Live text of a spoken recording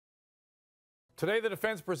Today, the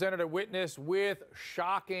defense presented a witness with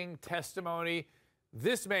shocking testimony.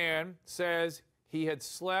 This man says he had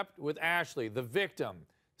slept with Ashley, the victim,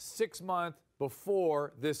 6 months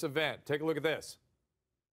before this event. Take a look at this.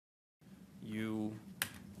 You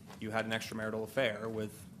had an extramarital affair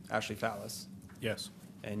with Ashley Fallis. Yes.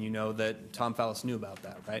 And you know that Tom Fallis knew about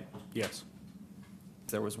that, right? Yes.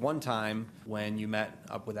 There was one time when you met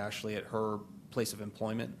up with Ashley at her place of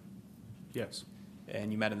employment. Yes.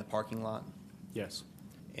 And you met in the parking lot. Yes.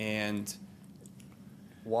 And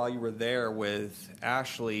while you were there with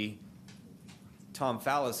Ashley, Tom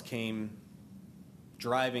Fallis came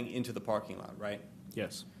driving into the parking lot, right?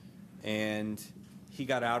 Yes. And he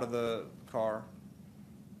got out of the car,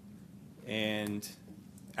 and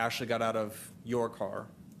Ashley got out of your car,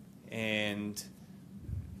 and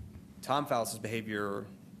Tom Fallis's behavior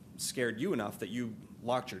scared you enough that you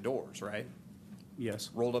locked your doors, right? Yes.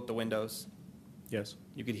 Rolled up the windows. Yes.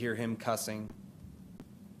 You could hear him cussing.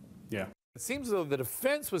 Yeah. It seems as though the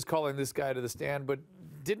defense was calling this guy to the stand, but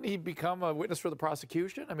didn't he become a witness for the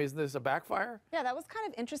prosecution? I mean, isn't this a backfire? Yeah, that was kind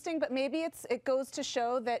of interesting, but maybe it goes to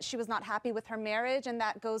show that she was not happy with her marriage, and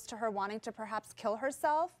that goes to her wanting to perhaps kill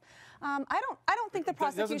herself. I don't think the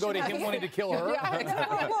prosecution... It doesn't go to him wanting to kill her?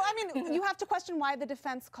 Yeah. Well, I mean, you have to question why the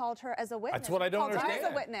defense called her as a witness. That's what I don't understand. Called her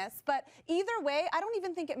as a witness. But either way, I don't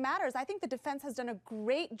even think it matters. I think the defense has done a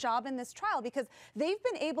great job in this trial because they've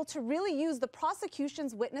been able to really use the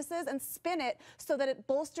prosecution's witnesses and spin it so that it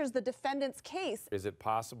bolsters the defendant's case. Is it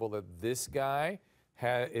possible that this guy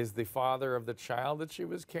is the father of the child that she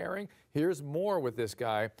was carrying? Here's more with this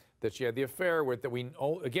guy that she had the affair with, that we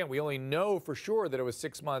only know for sure that it was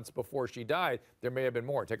 6 months before she died. There may have been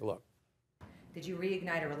more. Take a look. Did you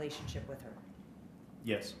reignite a relationship with her?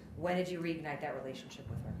 Yes. When did you reignite that relationship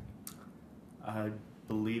with her? I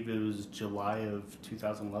believe it was July of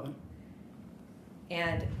 2011.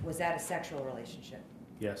 And was that a sexual relationship?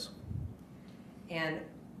 Yes. And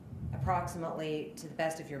approximately, to the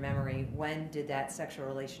best of your memory, when did that sexual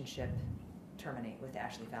relationship terminate with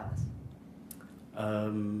Ashley Fallis?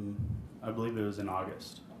 I believe it was in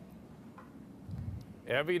August.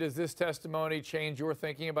 Evie, does this testimony change your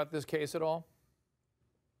thinking about this case at all?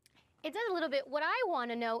 It does a little bit. What I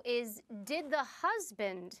want to know is, did the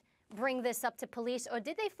husband bring this up to police, or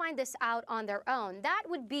did they find this out on their own? That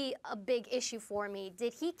would be a big issue for me.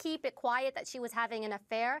 Did he keep it quiet that she was having an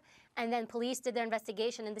affair, and then police did their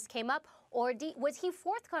investigation and this came up? Or was he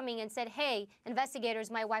forthcoming and said, hey,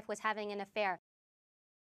 investigators, my wife was having an affair?